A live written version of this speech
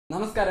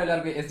നമസ്കാരം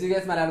എല്ലാവർക്കും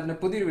SGS മലയാളത്തിന്റെ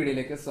പുതിയൊരു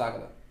വീഡിയോയിലേക്ക്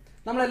സ്വാഗതം.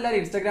 നമ്മളെല്ലാവരും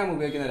ഇൻസ്റ്റാഗ്രാം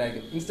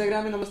ഉപയോഗിക്കുന്നവരായിരിക്കും.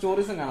 ഇൻസ്റ്റാഗ്രാമിൽ നമ്മൾ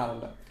സ്റ്റോറീസും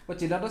കാണാറുണ്ട്. അപ്പോൾ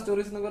ചിലരുടെ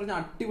സ്റ്റോറീസ് എന്ന് പറഞ്ഞാൽ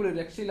അടിപൊളി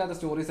രക്ഷയില്ലാത്ത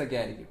സ്റ്റോറീസ് ഒക്കെ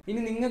ആയിരിക്കും.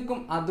 ഇനി നിങ്ങൾക്കും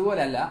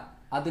അതുപോലല്ല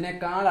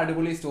അതിനേക്കാൾ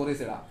അടിപൊളി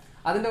സ്റ്റോറീസ് ഇടാം.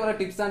 അതിന്റെ കുറെ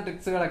ടിപ്സ് ആൻഡ്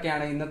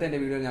ട്രിക്സുകളൊക്കെയാണ് ഇന്നത്തെ എൻ്റെ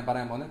വീഡിയോയിൽ ഞാൻ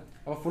പറയാൻ പോകുന്നത്.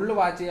 അപ്പോൾ ഫുള്ള്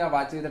വാച്ച്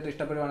ചെയ്തിട്ട്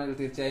ഇഷ്ടപ്പെടുവാണെങ്കിൽ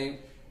തീർച്ചയായും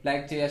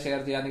ലൈക്ക് ചെയ്യുക,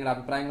 ഷെയർ ചെയ്യുക, നിങ്ങളുടെ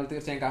അഭിപ്രായങ്ങൾ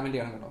തീർച്ചയായും കമന്റ്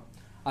ചെയ്യണം കേട്ടോ.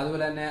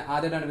 അതുപോലെ തന്നെ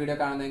ആദ്യമായിട്ടാണ് വീഡിയോ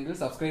കാണുന്നതെങ്കിൽ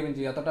സബ്സ്ക്രൈബും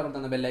ചെയ്യുക,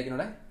 തൊട്ടപ്പുറത്ത്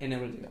ബെല്ലൈക്കനോടെ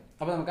എനേബിൾ ചെയ്യുക.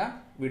 അപ്പോൾ നമുക്ക് ആ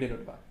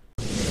വീഡിയോയിലോട്ട് പോകാം.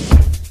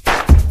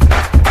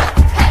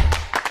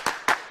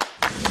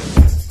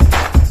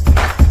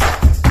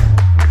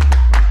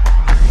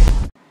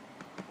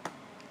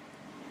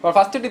 അപ്പോൾ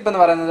ഫസ്റ്റ് ടിപ്പ് എന്ന്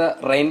പറയുന്നത്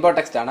റെയിൻബോ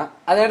ടെക്സ്റ്റ് ആണ്.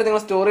 അതിനായിട്ട് നിങ്ങൾ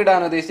സ്റ്റോറി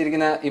ഇടാൻ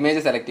ഉദ്ദേശിച്ചിരിക്കുന്ന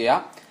ഇമേജ് സെലക്ട്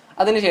ചെയ്യുക.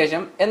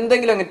 അതിനുശേഷം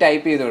എന്തെങ്കിലും അങ്ങ്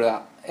ടൈപ്പ് ചെയ്ത് വിടുക.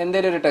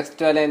 എന്തെങ്കിലും ഒരു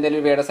ടെക്സ്റ്റോ അല്ലെങ്കിൽ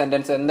എന്തെങ്കിലും വേർഡ്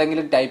സെന്റൻസ്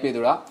എന്തെങ്കിലും ടൈപ്പ് ചെയ്ത്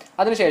വിടുക.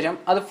 അതിനുശേഷം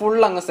അത് ഫുൾ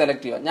അങ്ങ്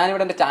സെലക്ട് ചെയ്യുക.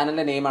 ഞാനിവിടെ എൻ്റെ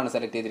ചാനലിൻ്റെ നെയിമാണ്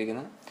സെലക്ട്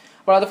ചെയ്തിരിക്കുന്നത്.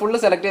 അപ്പോൾ അത് ഫുള്ള്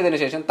സെലക്ട് ചെയ്തതിനു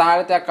ശേഷം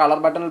താഴത്തെ ആ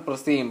കളർ ബട്ടണിൽ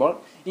പ്രസ് ചെയ്യുമ്പോൾ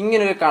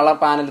ഇങ്ങനൊരു കളർ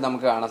പാനൽ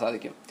നമുക്ക് കാണാൻ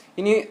സാധിക്കും.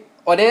 ഇനി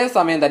ഒരേ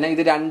സമയം തന്നെ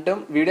ഇത് രണ്ടും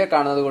വീഡിയോ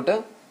കാണുന്നത് കൊണ്ട്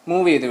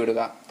മൂവ് ചെയ്ത്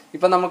വിടുക.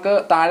 ഇപ്പം നമുക്ക്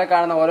താഴെ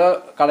കാണുന്ന ഓരോ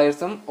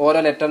കളേഴ്സും ഓരോ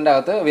ലെറ്ററിൻ്റെ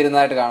അകത്ത്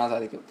വരുന്നതായിട്ട് കാണാൻ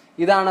സാധിക്കും.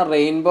 ഇതാണ്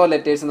റെയിൻബോ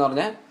ലെറ്റേഴ്സ് എന്ന്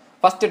പറഞ്ഞ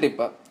ഫസ്റ്റ്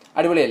ടിപ്പ്.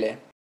 അടിപൊളിയല്ലേ?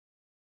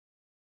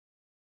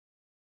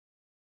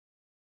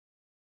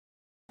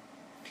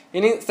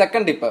 ഇനി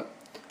സെക്കൻഡ്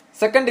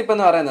ടിപ്പ്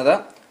എന്ന് പറയുന്നത്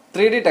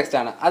 3D ടെക്സ്റ്റ്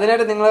ആണ്.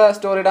 അതിനായിട്ട് നിങ്ങൾ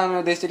സ്റ്റോറി ഇടാൻ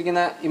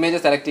ഉദ്ദേശിച്ചിരിക്കുന്ന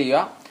ഇമേജ് സെലക്ട്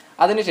ചെയ്യുക.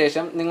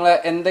 അതിനുശേഷം നിങ്ങൾ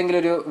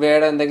എന്തെങ്കിലും ഒരു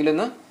വേർഡ് എന്തെങ്കിലും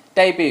ഒന്ന്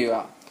ടൈപ്പ് ചെയ്യുക.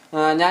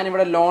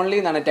 ഞാനിവിടെ ലോൺലി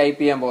എന്നാണ് ടൈപ്പ്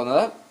ചെയ്യാൻ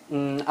പോകുന്നത്.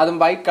 അതും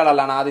വൈറ്റ്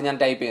കളറിലാണ് ആദ്യം ഞാൻ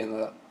ടൈപ്പ്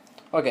ചെയ്യുന്നത്.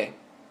 ഓക്കെ,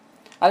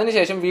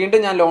 അതിനുശേഷം വീണ്ടും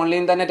ഞാൻ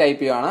ലോൺലിയിൽ തന്നെ ടൈപ്പ്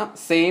ചെയ്യുകയാണ്,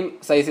 സെയിം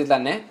സൈസിൽ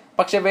തന്നെ,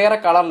 പക്ഷെ വേറെ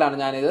കളറിലാണ്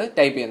ഞാനിത്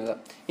ടൈപ്പ് ചെയ്യുന്നത്.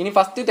 ഇനി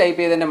ഫസ്റ്റ് ടൈപ്പ്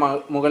ചെയ്തതിൻ്റെ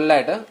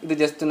മുകളിലായിട്ട് ഇത്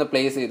ജസ്റ്റ് ഒന്ന്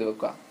പ്ലേസ് ചെയ്ത്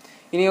വെക്കുക.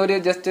 ഇനി ഒരു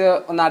ജസ്റ്റ്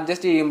ഒന്ന്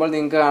അഡ്ജസ്റ്റ് ചെയ്യുമ്പോൾ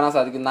നിങ്ങൾക്ക് കാണാൻ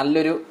സാധിക്കും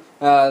നല്ലൊരു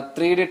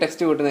 3D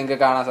ടെക്സ്റ്റ് കൂട്ട് നിങ്ങൾക്ക്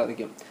കാണാൻ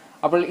സാധിക്കും.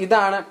 അപ്പോൾ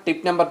ഇതാണ്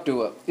ടിപ്പ് നമ്പർ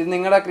 2. ഇത്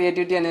നിങ്ങളുടെ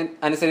ക്രിയേറ്റിവിറ്റി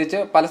അനുസരിച്ച്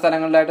പല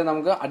സ്ഥലങ്ങളിലായിട്ട്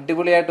നമുക്ക്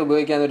അടിപൊളിയായിട്ട്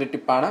ഉപയോഗിക്കാവുന്ന ഒരു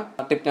ടിപ്പാണ്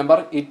ടിപ്പ് നമ്പർ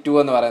 2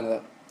 എന്ന് പറയുന്നത്.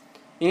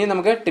 ഇനി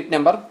നമുക്ക് ടിപ്പ്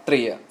നമ്പർ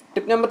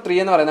 3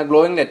 എന്ന് പറയുന്നത്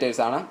ഗ്ലോയിങ്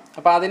ലെറ്റേഴ്സ് ആണ്.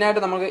 അപ്പോൾ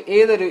അതിനായിട്ട് നമുക്ക്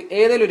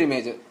ഏതെങ്കിലും ഒരു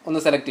ഇമേജ് ഒന്ന്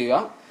സെലക്ട് ചെയ്യുക.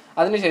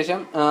 അതിനുശേഷം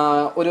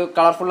ഒരു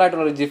കളർഫുൾ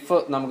ആയിട്ടുള്ളൊരു ജിഫ്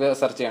നമുക്ക്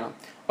സെർച്ച് ചെയ്യണം.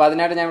 അപ്പോൾ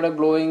അതിനായിട്ട് ഞാൻ ഇവിടെ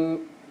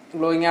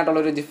ഗ്ലോയിങ്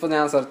ആയിട്ടുള്ളൊരു ജിഫ്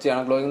ഞാൻ സെർച്ച്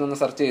ചെയ്യണം. ഗ്ലോയിങ് ഒന്ന്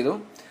സെർച്ച് ചെയ്തു.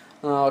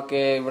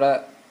 ഓക്കെ, ഇവിടെ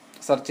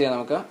സെർച്ച് ചെയ്യാം.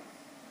 നമുക്ക്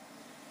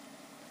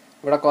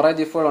ഇവിടെ കുറേ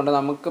ജിഫുകളുണ്ട്.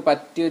 നമുക്ക്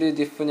പറ്റിയൊരു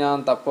ജിഫ്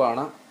ഞാൻ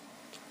തപ്പുകയാണ്.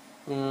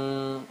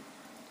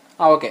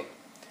 ഓക്കെ,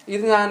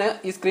 ഇത് ഞാൻ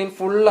ഈ സ്ക്രീൻ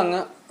ഫുൾ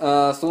അങ്ങ്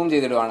സൂം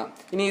ചെയ്തിടുവാണ്.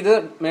 ഇനി ഇത്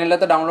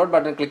മേളിലത്തെ ഡൗൺലോഡ്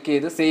ബട്ടൺ ക്ലിക്ക്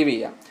ചെയ്ത് സേവ്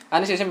ചെയ്യാം.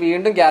 അതിനുശേഷം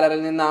വീണ്ടും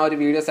ഗാലറിയിൽ നിന്ന് ആ ഒരു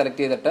വീഡിയോ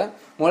സെലക്ട് ചെയ്തിട്ട്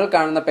മുകളിൽ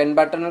കാണുന്ന പെൻ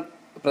ബട്ടണിൽ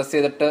പ്രസ്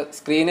ചെയ്തിട്ട്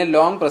സ്ക്രീനിൽ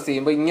ലോങ് പ്രസ്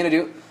ചെയ്യുമ്പോൾ ഇങ്ങനൊരു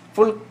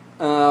ഫുൾ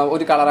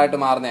ഒരു കളറായിട്ട്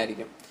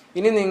മാറുന്നതായിരിക്കും.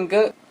 ഇനി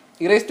നിങ്ങൾക്ക്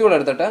ഇറേസ് ടൂൾ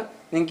എടുത്തിട്ട്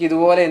നിങ്ങൾക്ക്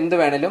ഇതുപോലെ എന്ത്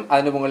വേണേലും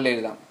അതിൻ്റെ മുകളിൽ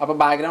എഴുതാം. അപ്പോൾ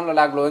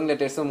ബാക്ക്ഗ്രൗണ്ടിലുള്ള ആ ഗ്ലോയിങ്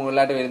ലെറ്റേഴ്സ്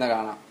മുകളിലായിട്ട് വരുന്ന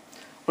കാണാം.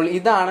 അപ്പോൾ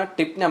ഇതാണ്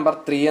ടിപ്പ് നമ്പർ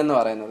 3 എന്ന്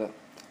പറയുന്നത്.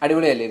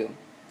 അടിപൊളിയല്ലേ ഇത്?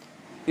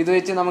 ഇത്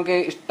വെച്ച് നമുക്ക്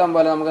ഇഷ്ടം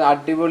പോലെ നമുക്ക്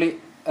അടിപൊളി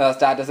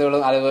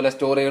സ്റ്റാറ്റസുകളും അതുപോലെ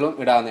സ്റ്റോറികളും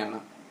ഇടാവുന്നതാണ്.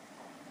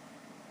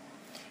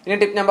 ഇനി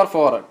ടിപ്പ് നമ്പർ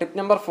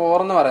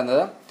 4 എന്ന്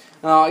പറയുന്നത്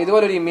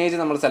ഇതുപോലൊരു ഇമേജ്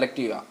നമ്മൾ സെലക്ട്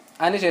ചെയ്യുക.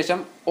 അതിനുശേഷം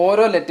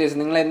ഓരോ ലെറ്റേഴ്സ്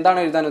നിങ്ങൾ എന്താണ്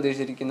എഴുതാൻ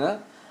ഉദ്ദേശിച്ചിരിക്കുന്നത്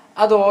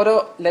അത് ഓരോ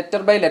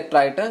ലെറ്റർ ബൈ ലെറ്റർ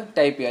ആയിട്ട്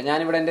ടൈപ്പ് ചെയ്യുക.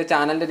 ഞാനിവിടെ എൻ്റെ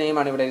ചാനലിൻ്റെ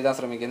നെയിമാണ് ഇവിടെ എഴുതാൻ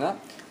ശ്രമിക്കുന്നത്.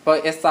 അപ്പോൾ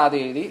എസ്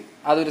ആദ്യം എഴുതി,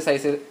 അതൊരു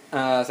സൈസ്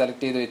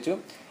സെലക്ട് ചെയ്ത് വെച്ചു.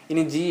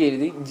 ഇനി ജി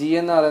എഴുതി, ജി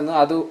എന്ന് പറയുന്നത്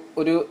അത്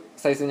ഒരു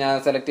സൈസ് ഞാൻ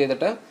സെലക്ട്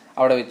ചെയ്തിട്ട്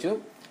അവിടെ വെച്ചു.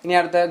 ഇനി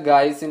അടുത്ത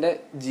ഗായ്സിൻ്റെ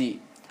ജി,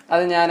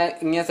 അത് ഞാൻ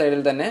ഇങ്ങനെ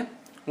സൈഡിൽ തന്നെ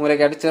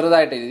മൂലക്കായിട്ട്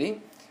ചെറുതായിട്ട് എഴുതി.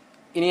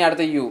 ഇനി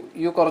അടുത്ത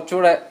യു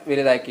കുറച്ചുകൂടെ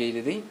വലുതാക്കി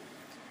എഴുതി.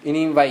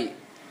 ഇനി വൈ,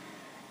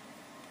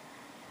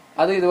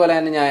 അത് ഇതുപോലെ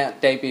തന്നെ ഞാൻ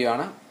ടൈപ്പ്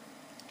ചെയ്യുകയാണ്.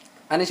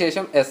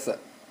 അതിനുശേഷം എസ്.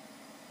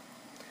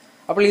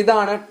 അപ്പോൾ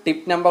ഇതാണ്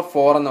ടിപ്പ് നമ്പർ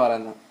 4 എന്ന്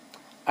പറയുന്നത്.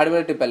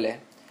 അടിപൊളി ടിപ്പല്ലേ?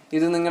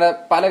 ഇത് നിങ്ങളുടെ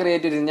പല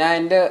ക്രിയേറ്റിവിറ്റീസ്, ഞാൻ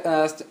എൻ്റെ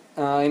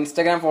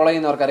ഇൻസ്റ്റാഗ്രാം ഫോളോ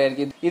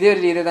ചെയ്യുന്നവർക്കറിയായിരിക്കും ഇതേ ഒരു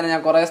രീതിയിൽ തന്നെ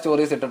ഞാൻ കുറേ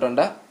സ്റ്റോറീസ്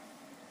ഇട്ടിട്ടുണ്ട്.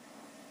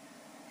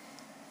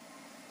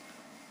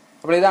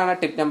 അപ്പോൾ ഇതാണ്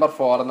ടിപ്പ് നമ്പർ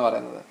 4 എന്ന്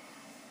പറയുന്നത്.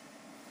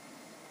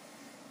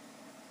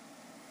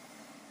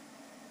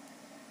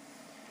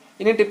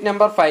 ഇനി ടിപ്പ്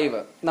നമ്പർ 5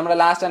 നമ്മുടെ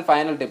ലാസ്റ്റ് ആൻഡ്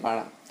ഫൈനൽ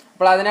ടിപ്പാണ്.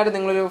 അപ്പോൾ അതിനായിട്ട്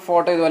നിങ്ങളൊരു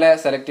ഫോട്ടോ ഇതുപോലെ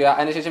സെലക്ട് ചെയ്യുക.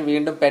 അതിനുശേഷം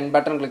വീണ്ടും പെൻ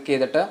ബട്ടൺ ക്ലിക്ക്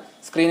ചെയ്തിട്ട്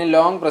സ്ക്രീനിൽ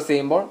ലോങ് പ്രസ്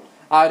ചെയ്യുമ്പോൾ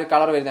ആ ഒരു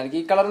കളർ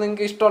വരുന്നതായിരിക്കും. ഈ കളർ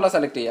നിങ്ങൾക്ക് ഇഷ്ടമുള്ള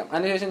സെലക്ട് ചെയ്യാം.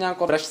 അതിനുശേഷം ഞാൻ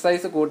ബ്രഷ്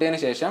സൈസ് കൂട്ടിയതിന്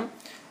ശേഷം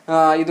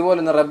ഇതുപോലെ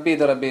ഒന്ന് റബ്ബ്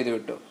ചെയ്ത്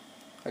വിട്ടു.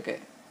 ഓക്കെ,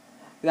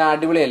 ഇത്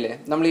അടിപൊളിയല്ലേ?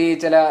 നമ്മൾ ഈ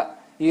ചില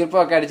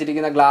ഈർപ്പൊക്കെ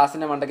അടിച്ചിരിക്കുന്ന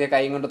ഗ്ലാസിൻ്റെ മണ്ടയ്ക്ക്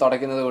കൈ കൊണ്ട്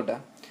തുടയ്ക്കുന്നത് കൊണ്ട്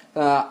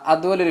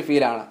അതുപോലൊരു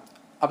ഫീലാണ്.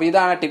 അപ്പോൾ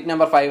ഇതാണ് ടിപ്പ്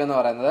നമ്പർ 5 എന്ന്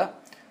പറയുന്നത്.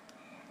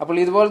 അപ്പോൾ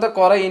ഇതുപോലത്തെ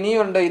കുറേ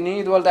ഇനിയും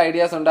ഇതുപോലത്തെ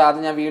ഐഡിയാസ് ഉണ്ട്. അത്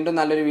ഞാൻ വീണ്ടും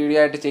നല്ലൊരു വീഡിയോ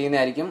ആയിട്ട്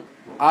ചെയ്യുന്നതായിരിക്കും.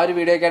 ആ ഒരു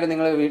വീഡിയോയ്ക്കായിട്ട്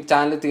നിങ്ങൾ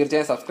ചാനൽ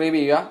തീർച്ചയായും സബ്സ്ക്രൈബ്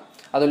ചെയ്യുക.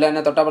 അതുപോലെ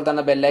തന്നെ തൊട്ടപ്പുറത്ത്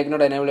തന്നെ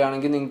ബെല്ലൈക്കനോട് എനേബിൾ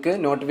ചെയ്യുകയാണെങ്കിൽ നിങ്ങൾക്ക്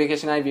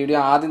നോട്ടിഫിക്കേഷനായി വീഡിയോ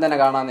ആദ്യം തന്നെ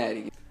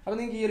കാണാവുന്നതായിരിക്കും. അപ്പോൾ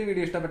നിങ്ങൾക്ക് ഈ ഒരു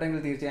വീഡിയോ ഇഷ്ടപ്പെട്ടെങ്കിൽ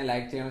തീർച്ചയായും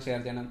ലൈക്ക് ചെയ്യണം,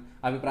 ഷെയർ ചെയ്യണം,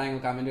 അഭിപ്രായങ്ങൾ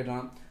കമൻറ്റ്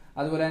ഇടണം.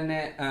 അതുപോലെ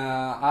തന്നെ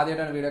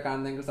ആദ്യമായിട്ടാണ് വീഡിയോ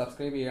കാണുന്നതെങ്കിൽ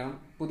സബ്സ്ക്രൈബ് ചെയ്യണം.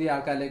 പുതിയ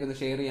ആൾക്കാരിലേക്ക് ഒന്ന്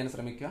ഷെയർ ചെയ്യാൻ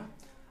ശ്രമിക്കുക.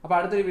 അപ്പോൾ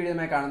അടുത്തൊരു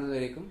വീഡിയോയുമായി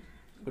കാണുന്നതുവരേക്കും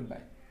ഗുഡ്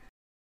ബൈ.